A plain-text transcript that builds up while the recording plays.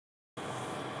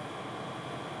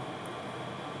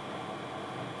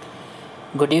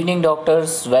Good evening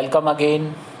doctors, welcome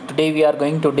again. Today we are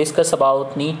going to discuss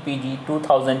about Neet PG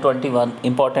 2021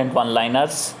 important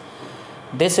one-liners.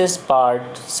 This is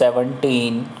part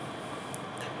 17.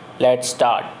 Let's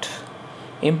start.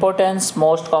 Importance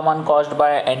most common caused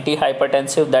by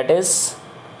antihypertensive, that is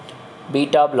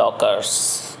beta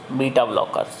blockers. Beta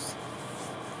blockers.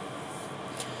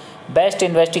 Best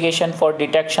investigation for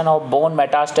detection of bone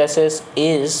metastasis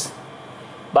is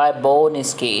by bone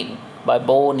scan.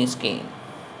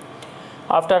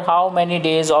 After how many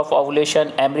days of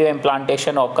ovulation embryo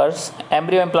implantation occurs?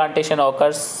 Embryo implantation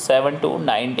occurs 7 to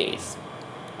 9 days.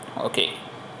 Okay.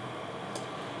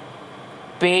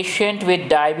 Patient with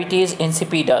diabetes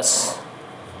insipidus,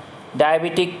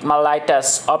 diabetic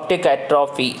mellitus, optic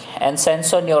atrophy, and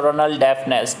sensorineural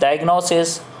deafness.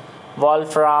 Diagnosis: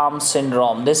 Wolfram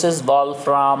syndrome. This is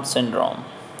Wolfram syndrome.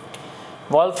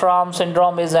 Wolfram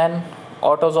syndrome is an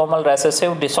autosomal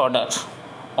recessive disorder.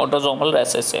 Autosomal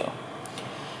recessive.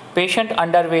 Patient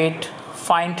underweight,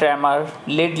 fine tremor,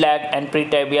 lid lag and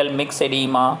pretibial mixed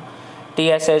edema,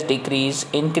 TSH decrease,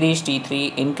 increased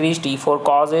T3, increased T4,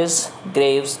 causes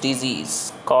Graves'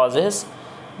 disease.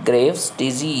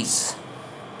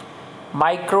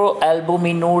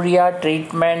 Microalbuminuria,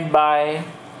 treatment by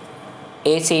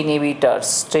ACE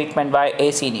inhibitors.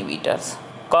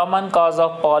 Common cause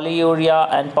of polyuria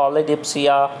and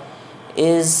polydipsia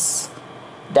is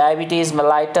diabetes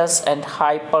mellitus and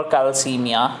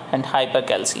hypercalcemia.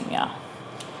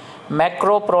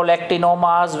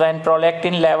 Macroprolactinomas, when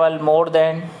prolactin level more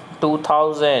than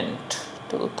 2000.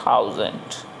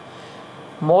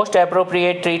 Most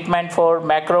appropriate treatment for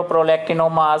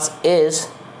macroprolactinomas is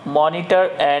monitor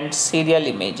and serial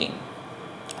imaging.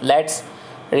 Let's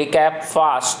recap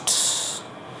fast.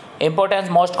 Importance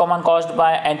most common caused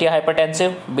by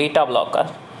antihypertensive, beta blocker.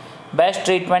 Best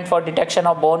treatment for detection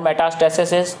of bone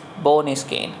metastasis is bone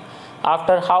scan.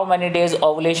 After how many days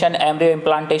ovulation embryo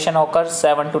implantation occurs?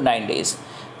 7 to 9 days.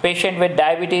 Patient with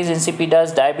diabetes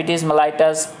insipidus, diabetes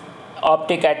mellitus,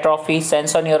 optic atrophy,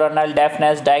 sensorineural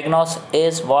deafness. Diagnosis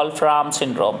is Wolfram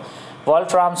syndrome.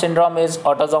 Wolfram syndrome is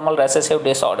autosomal recessive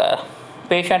disorder.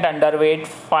 Patient underweight,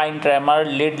 fine tremor,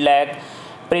 lid lag,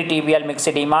 pretibial mixed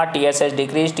edema, TSH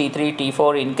decreased, T3,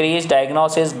 T4 increased.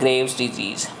 Diagnosis: Graves'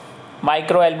 disease.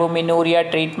 Microalbuminuria,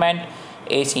 treatment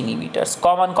ACE inhibitors.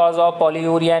 Common cause of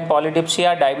polyuria and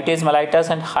polydipsia, diabetes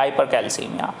mellitus and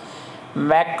hypercalcemia.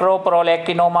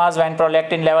 Macroprolactinomas, when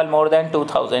prolactin level more than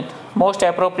 2000. Most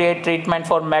appropriate treatment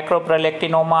for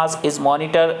macroprolactinomas is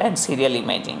monitor and serial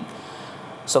imaging.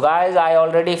 So guys, I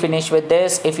already finished with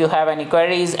this. If you have any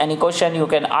queries, any question, you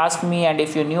can ask me, and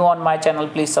if you're new on my channel,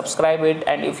 please subscribe it,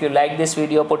 and if you like this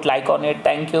video, put like on it.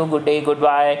 Thank you, good day,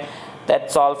 goodbye.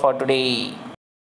 That's all for today.